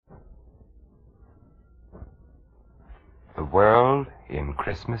The world in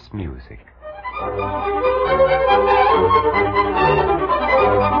Christmas music.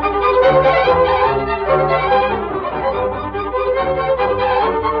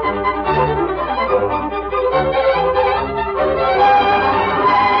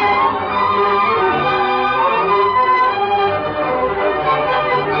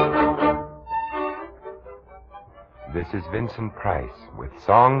 This is Vincent Price with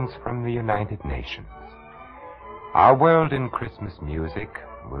Songs from the United Nations. Our world in Christmas music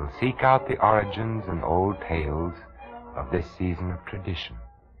will seek out the origins and old tales of this season of tradition.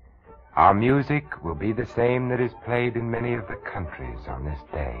 Our music will be the same that is played in many of the countries on this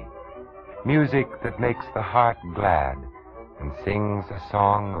day. Music that makes the heart glad and sings a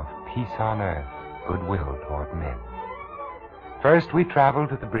song of peace on earth, goodwill toward men. First we travel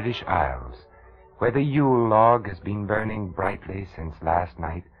to the British Isles, where the Yule log has been burning brightly since last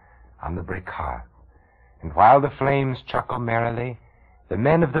night on the brick hearth. And while the flames chuckle merrily, the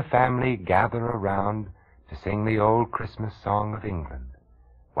men of the family gather around to sing the old Christmas song of England.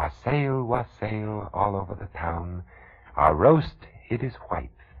 Wassail, wassail, all over the town, our roast it is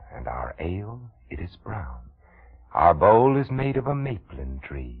white, and our ale it is brown. Our bowl is made of a maplin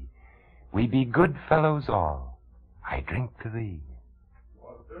tree. We be good fellows all, I drink to thee.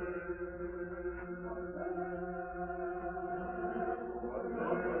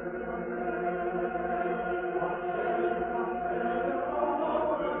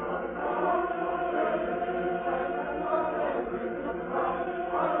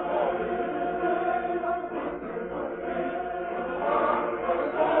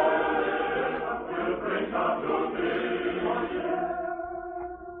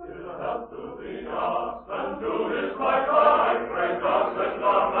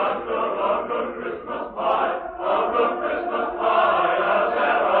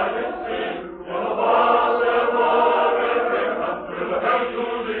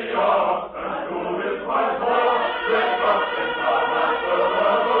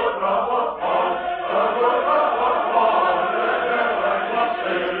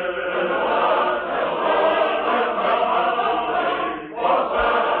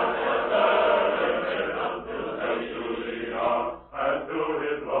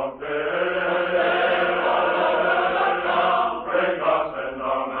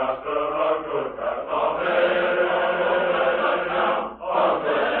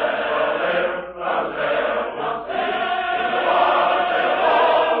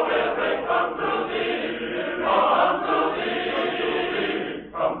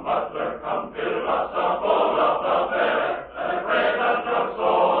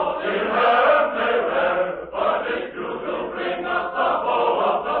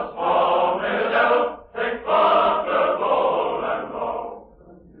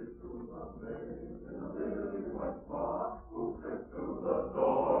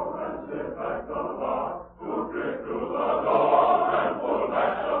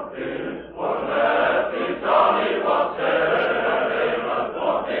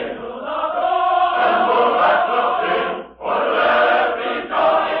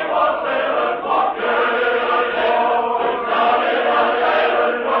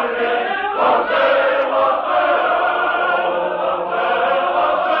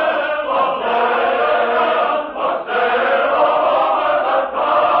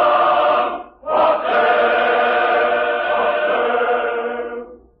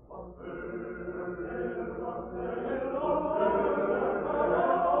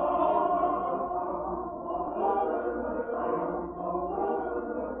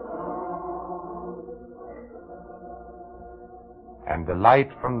 And the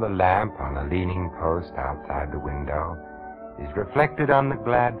light from the lamp on a leaning post outside the window is reflected on the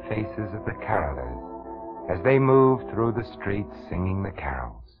glad faces of the carolers as they move through the streets singing the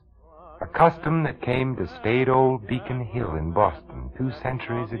carols, a custom that came to staid old Beacon Hill in Boston 2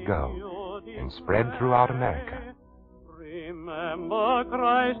 centuries ago and spread throughout America. Remember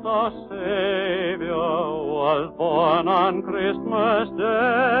Christ our Savior was born on Christmas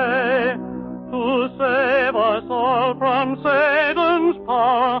Day to save us all from Satan's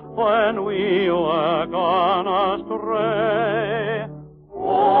power when we were gone astray.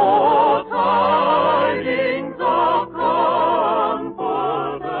 Oh, tidings of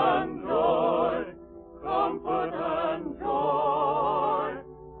comfort and joy, comfort and joy.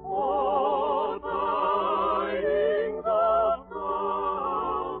 Oh, tidings of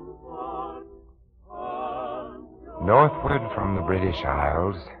comfort and joy. Northward from the British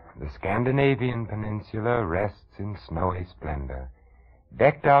Isles, the Scandinavian peninsula rests in snowy splendor,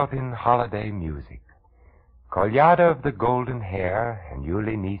 decked out in holiday music. Koljada of the Golden Hair and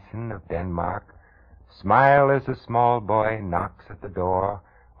Julie Nielsen of Denmark Smile as a small boy knocks at the door,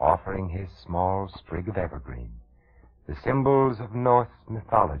 offering his small sprig of evergreen. The symbols of Norse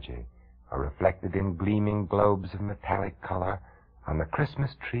mythology are reflected in gleaming globes of metallic color on the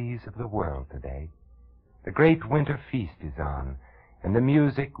Christmas trees of the world today. The great winter feast is on, and the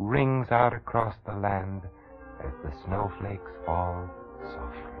music rings out across the land as the snowflakes fall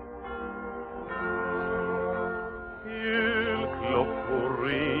softly. Julklockor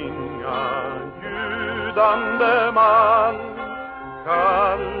ringa, ljudande man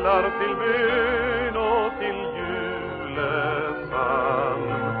kallar till bön och till julesalm.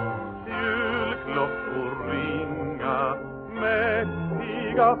 Julklockor ringa,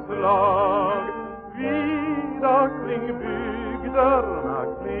 mäktiga slag, vida kring bygderna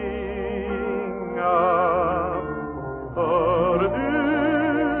klinga. Hör du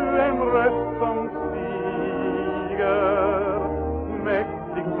en röst som stiger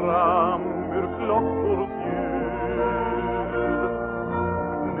mäktigt fram ur klockors ljud?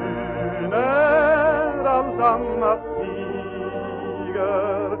 Nu när allt annat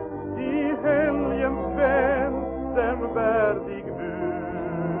tiger, i helgens vänt den värdig bud.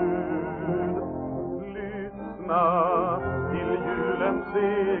 Lyssna till julens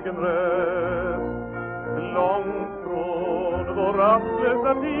egen röst, långt från vår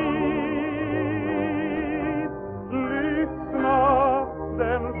rastlösa tid. Lyssna,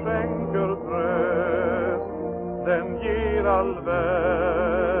 den skänker tröst, den ger all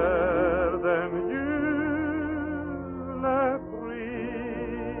världen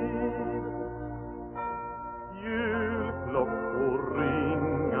julefrid. Julklockor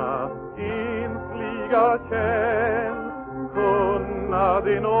ringa, ensliga känn, kunna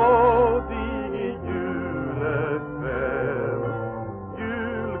din nådig i julekväll.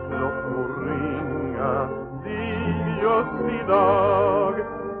 Julklockor ringa, dig just idag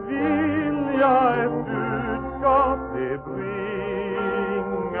vill jag ett budskap det bringa.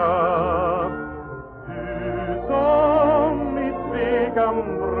 Du som i tvekan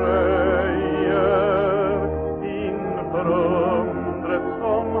dröjer inför undret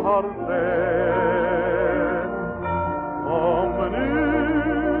som har skett. Om nu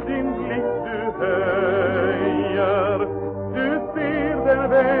din blick du höjer, du ser den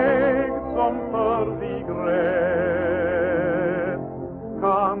väg som för dig rätt.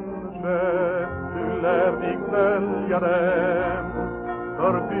 Kanske du lär dig följa den,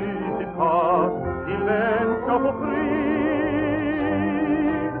 förbyt ditt hat till vänskap och frid.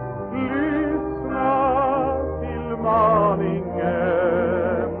 Lyssna till maningen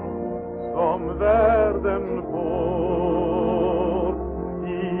som världen får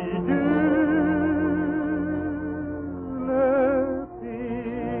i juletid.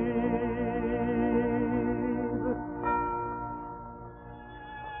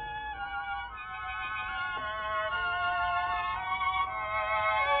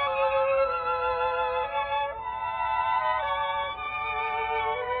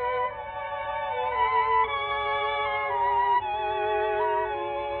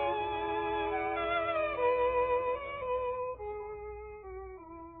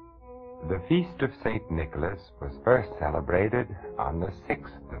 The feast of St. Nicholas was first celebrated on the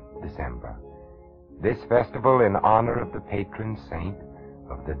 6th of December. This festival in honor of the patron saint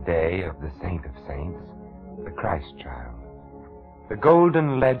of the day of the Saint of Saints, the Christ child. The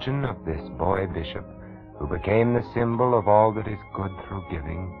golden legend of this boy bishop, who became the symbol of all that is good through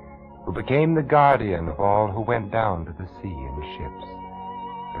giving, who became the guardian of all who went down to the sea in ships,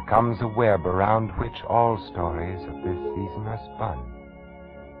 becomes a web around which all stories of this season are spun.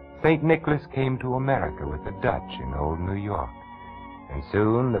 St. Nicholas came to America with the Dutch in old New York, and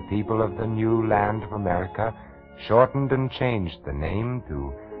soon the people of the new land of America shortened and changed the name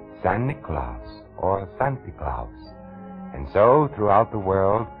to San Nicolas or Santa Claus. And so, throughout the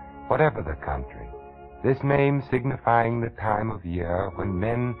world, whatever the country, this name signifying the time of year when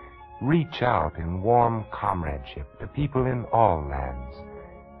men reach out in warm comradeship to people in all lands,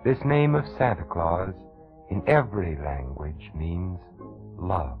 this name of Santa Claus in every language means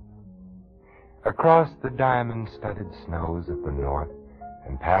love. Across the diamond-studded snows of the north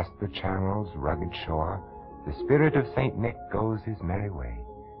and past the Channel's rugged shore, the spirit of St. Nick goes his merry way.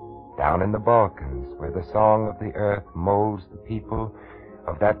 Down in the Balkans, where the song of the earth molds the people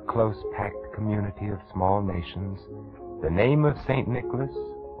of that close-packed community of small nations, the name of St. Nicholas,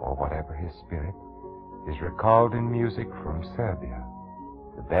 or whatever his spirit, is recalled in music from Serbia.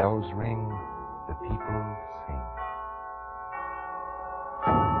 The bells ring, the people sing.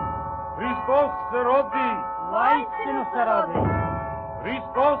 Hristos se rodi, Воистину се роди,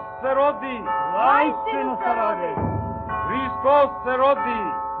 Hristos se rodi, воистину се роди, Hristos se rodi,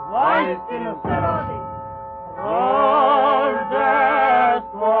 Воистину се роди. Рождество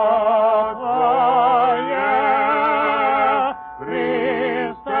Твое,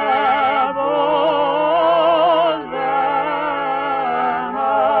 Христе Боже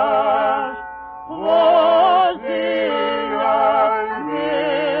наш, воссияй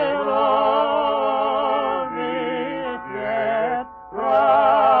мировый свет разума.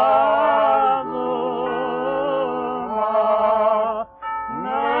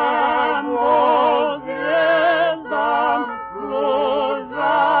 Небо звездам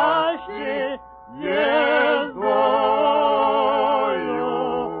служащий, звездою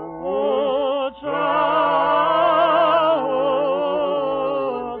учася.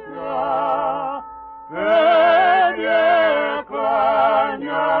 Тебе кланятися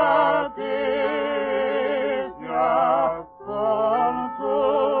солнцу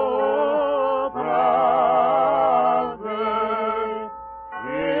правды,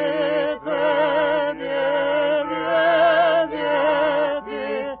 и Тебе глядеть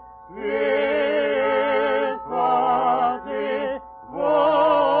высоты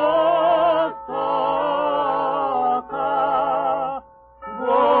востока.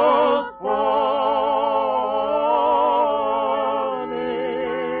 Господи,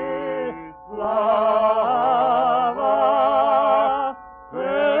 слава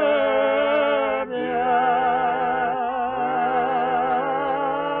Тебе!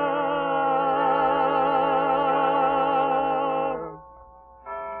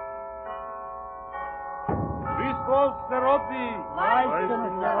 Христос се роди! Воистину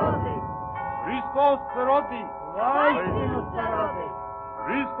се роди. Христос се роди! Воистину се роди.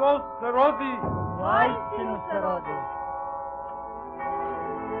 Христос се роди! Воистину се роди.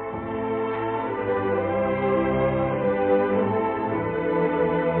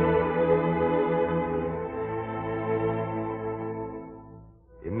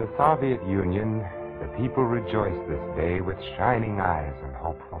 In the Soviet Union, the people rejoice this day with shining eyes and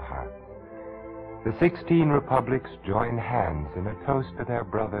hopeful hearts. The 16 republics join hands in a toast to their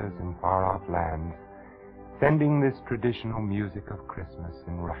brothers in far-off lands, sending this traditional music of Christmas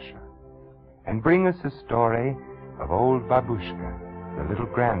in Russia, and bring us a story of old Babushka, the little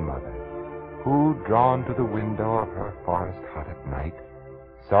grandmother, who, drawn to the window of her forest hut at night,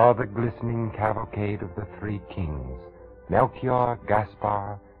 saw the glistening cavalcade of the three kings, Melchior,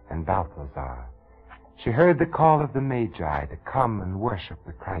 Gaspar, and Balthazar. She heard the call of the Magi to come and worship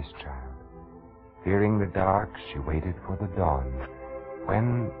the Christ child. Fearing the dark, she waited for the dawn,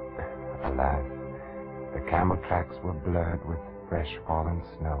 when, alas, the camel tracks were blurred with fresh fallen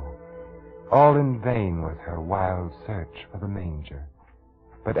snow. All in vain was her wild search for the manger.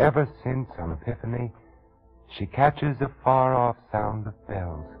 But ever since, on Epiphany, she catches a far-off sound of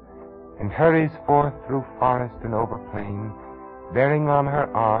bells, and hurries forth through forest and over plain, bearing on her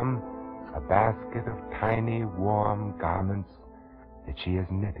arm a basket of tiny, warm garments that she has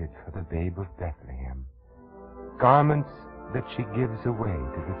knitted for the babe of Bethlehem. Garments that she gives away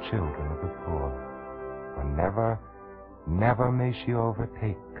to the children of the poor. For never, never may she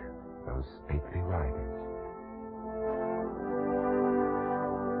overtake those stately riders.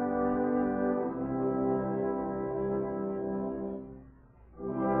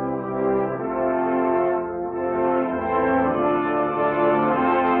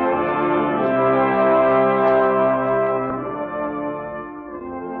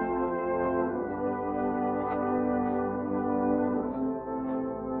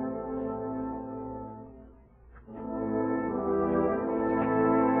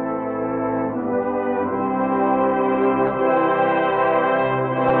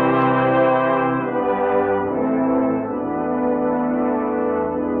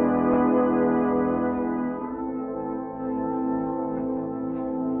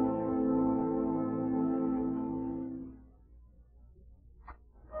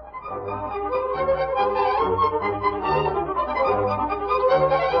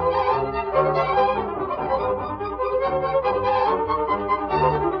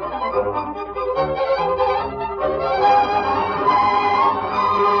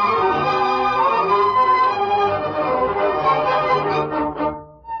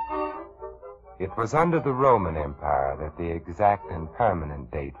 It was under the Roman Empire that the exact and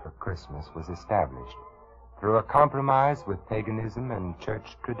permanent date for Christmas was established, through a compromise with paganism and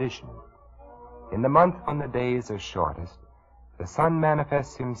church tradition. In the month when the days are shortest, the sun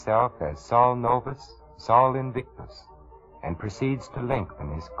manifests himself as Sol Novus, Sol Invictus, and proceeds to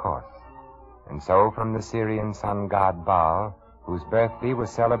lengthen his course. And so from the Syrian sun god Baal, whose birthday was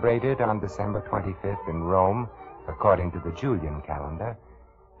celebrated on December 25th in Rome, according to the Julian calendar,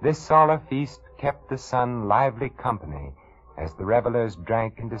 this solar feast kept the sun lively company as the revelers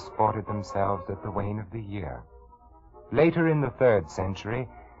drank and disported themselves at the wane of the year. Later in the 3rd century,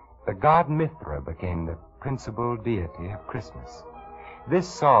 the god Mithra became the principal deity of Christmas. This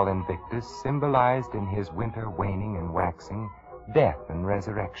Sol Invictus symbolized in his winter waning and waxing death and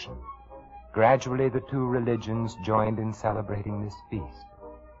resurrection. Gradually, the two religions joined in celebrating this feast.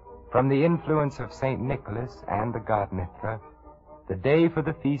 From the influence of St. Nicholas and the god Mithra, the day for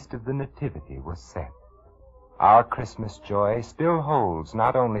the Feast of the Nativity was set. Our Christmas joy still holds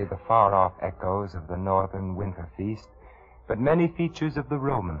not only the far-off echoes of the northern winter feast, but many features of the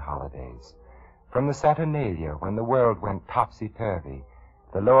Roman holidays. From the Saturnalia, when the world went topsy-turvy,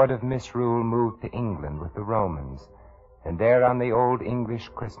 the Lord of Misrule moved to England with the Romans, and there on the old English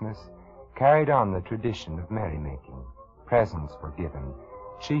Christmas carried on the tradition of merrymaking. Presents were given,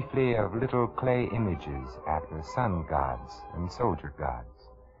 chiefly of little clay images after sun gods and soldier gods.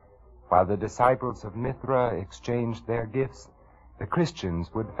 While the disciples of Mithra exchanged their gifts, the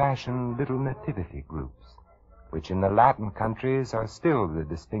Christians would fashion little nativity groups, which in the Latin countries are still the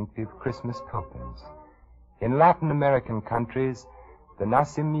distinctive Christmas tokens. In Latin American countries, the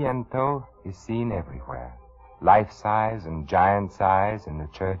nacimiento is seen everywhere, life-size and giant-size in the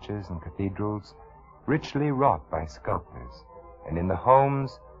churches and cathedrals, richly wrought by sculptors, and in the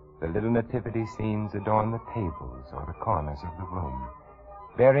homes, the little nativity scenes adorn the tables or the corners of the room,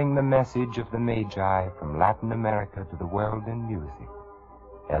 bearing the message of the Magi from Latin America to the world in music.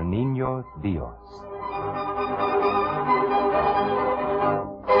 El Niño Dios.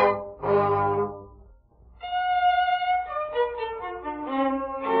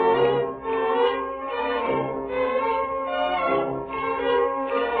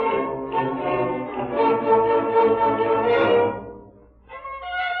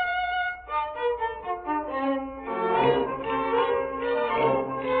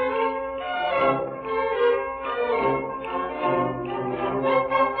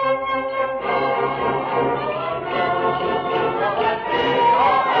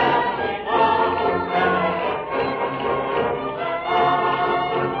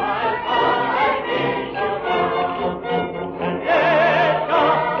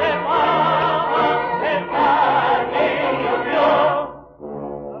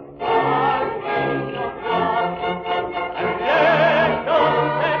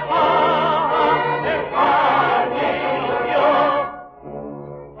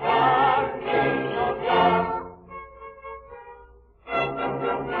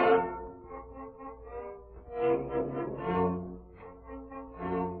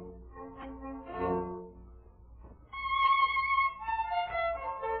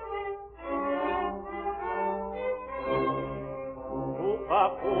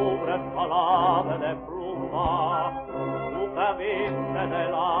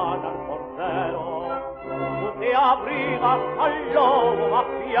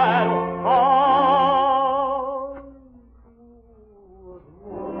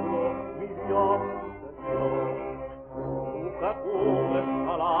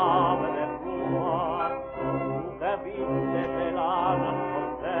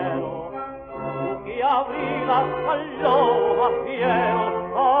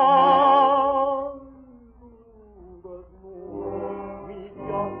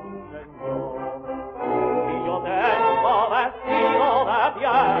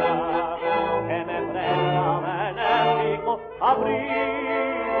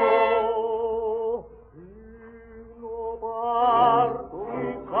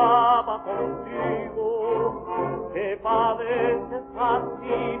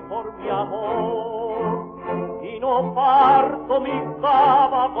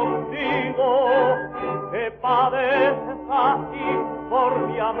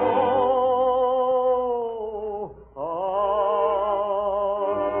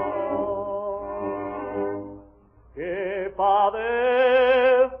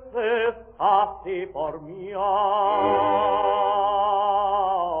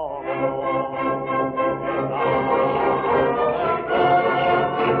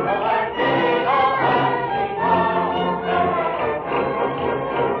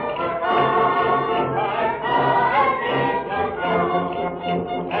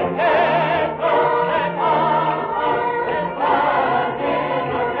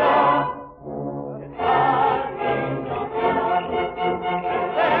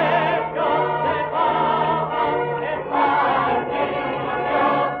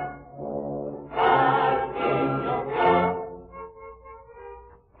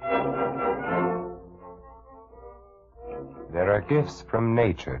 Gifts from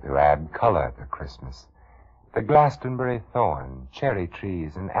nature to add color to Christmas. The Glastonbury thorn, cherry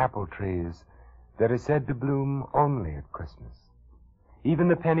trees, and apple trees, that is said to bloom only at Christmas. Even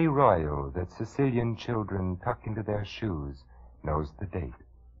the pennyroyal that Sicilian children tuck into their shoes knows the date.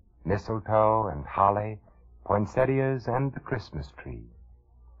 Mistletoe and holly, poinsettias and the Christmas tree.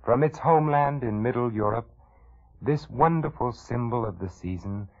 From its homeland in Middle Europe, this wonderful symbol of the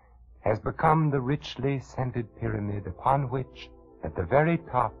season has become the richly scented pyramid upon which, at the very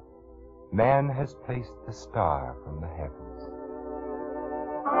top, man has placed the star from the heavens.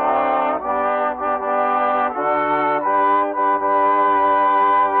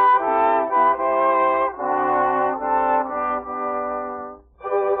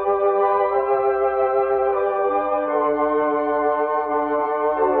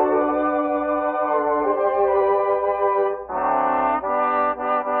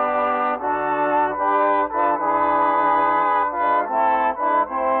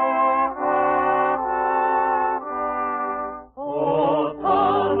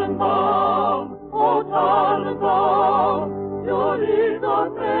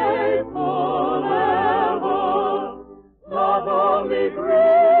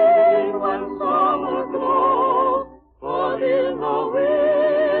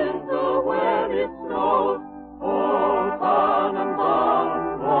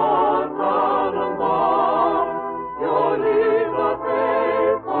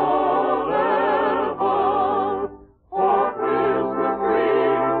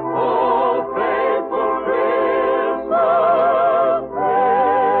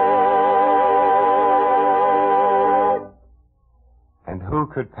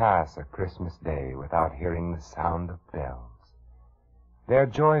 Could pass a Christmas day without hearing the sound of bells. Their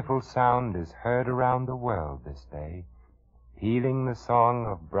joyful sound is heard around the world this day, pealing the song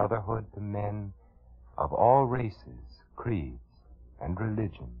of brotherhood to men of all races, creeds, and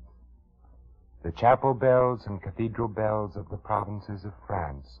religions. The chapel bells and cathedral bells of the provinces of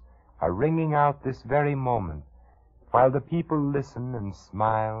France are ringing out this very moment, while the people listen and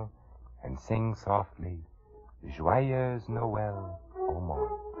smile and sing softly, Joyeux Noël, au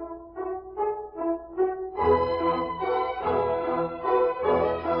monde.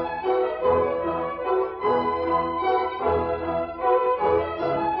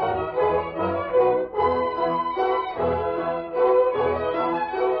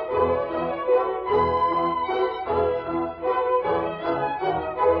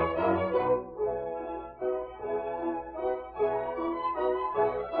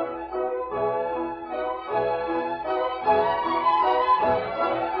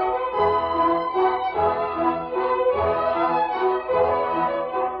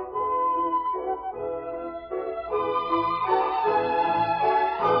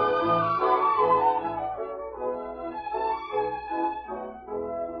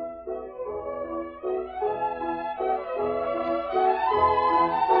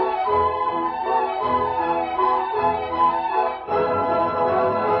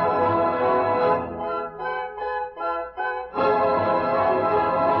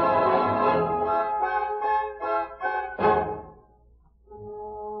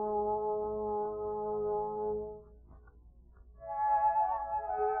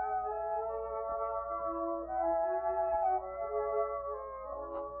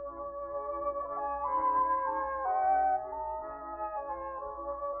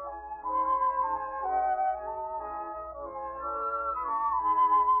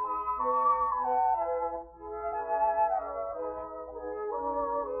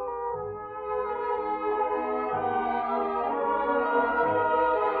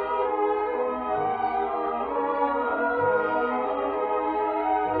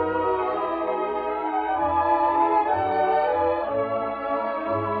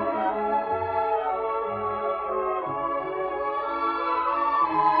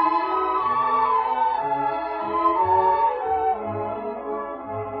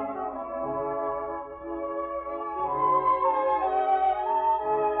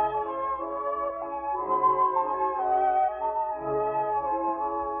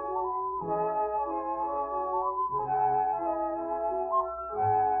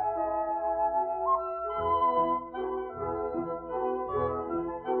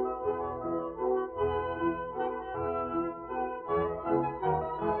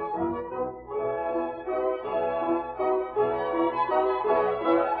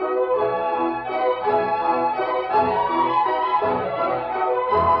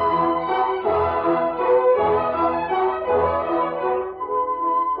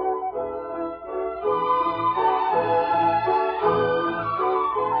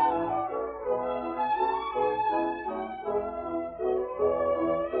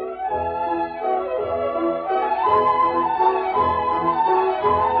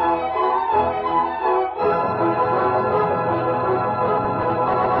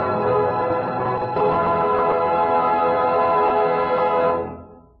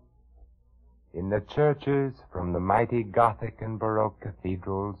 the churches, from the mighty Gothic and Baroque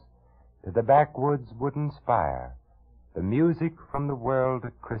cathedrals to the backwoods wooden spire, the music from the world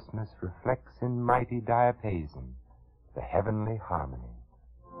at Christmas reflects in mighty diapason the heavenly harmony.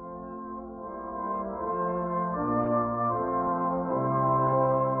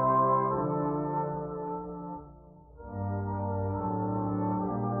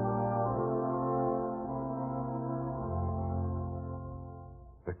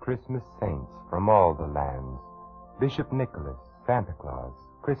 The Christmas saints from all the lands, Bishop Nicholas, Santa Claus,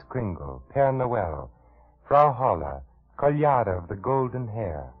 Kris Kringle, Père Noël, Frau Holle, Collada of the golden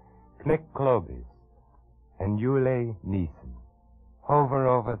hair, Knick Clovis, and Yule Neeson, hover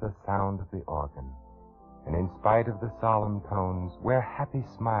over the sound of the organ, and in spite of the solemn tones, wear happy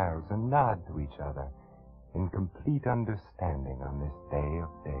smiles and nod to each other in complete understanding on this day of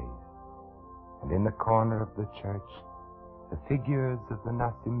days. And in the corner of the church, the figures of the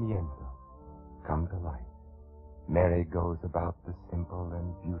Nacimiento come to life. Mary goes about the simple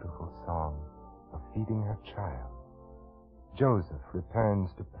and beautiful song of feeding her child. Joseph returns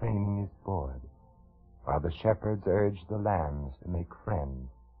to planing his board, while the shepherds urge the lambs to make friends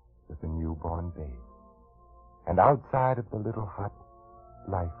with the newborn babe. And outside of the little hut,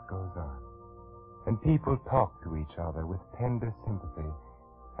 life goes on, and people talk to each other with tender sympathy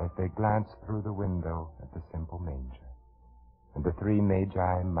as they glance through the window at the simple manger. And the three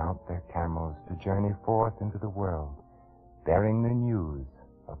magi mount their camels to journey forth into the world, bearing the news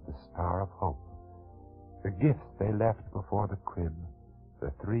of the Star of Hope. The gifts they left before the crib,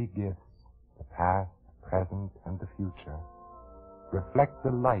 the three gifts, the past, present, and the future, reflect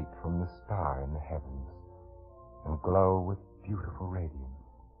the light from the star in the heavens and glow with beautiful radiance.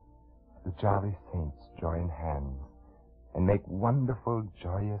 The jolly saints join hands and make wonderful,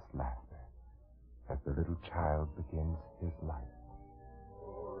 joyous laughter as the little child begins his life.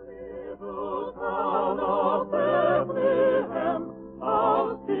 Little town of Bethlehem,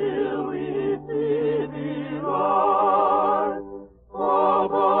 how still we see thee rise.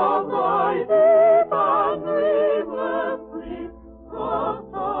 Above thy deep and dreamless sleep, the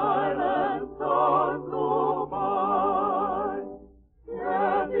silent stars go by.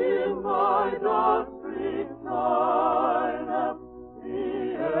 Yet in thy dark street shineth the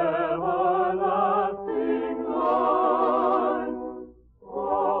everlasting light.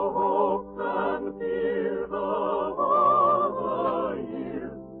 All hopes and fears of all the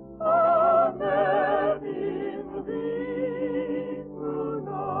years are met in thee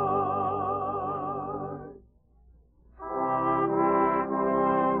tonight.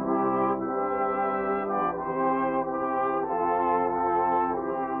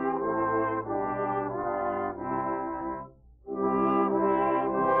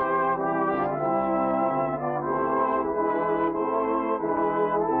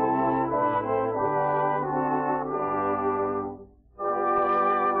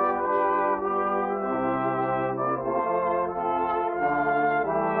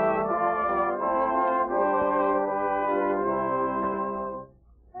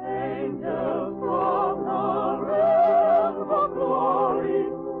 Angels from the realm of glory,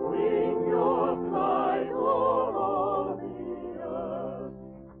 wing your flight o'er all the earth.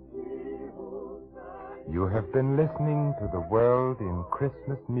 He who sang You have been listening to The World in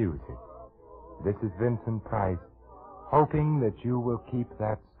Christmas Music. This is Vincent Price, hoping that you will keep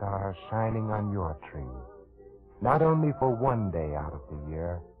that star shining on your tree, not only for one day out of the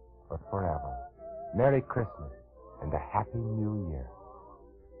year, but forever. Merry Christmas and a Happy New Year.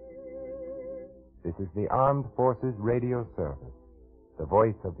 This is the Armed Forces Radio Service, the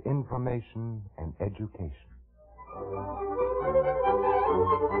voice of information and education.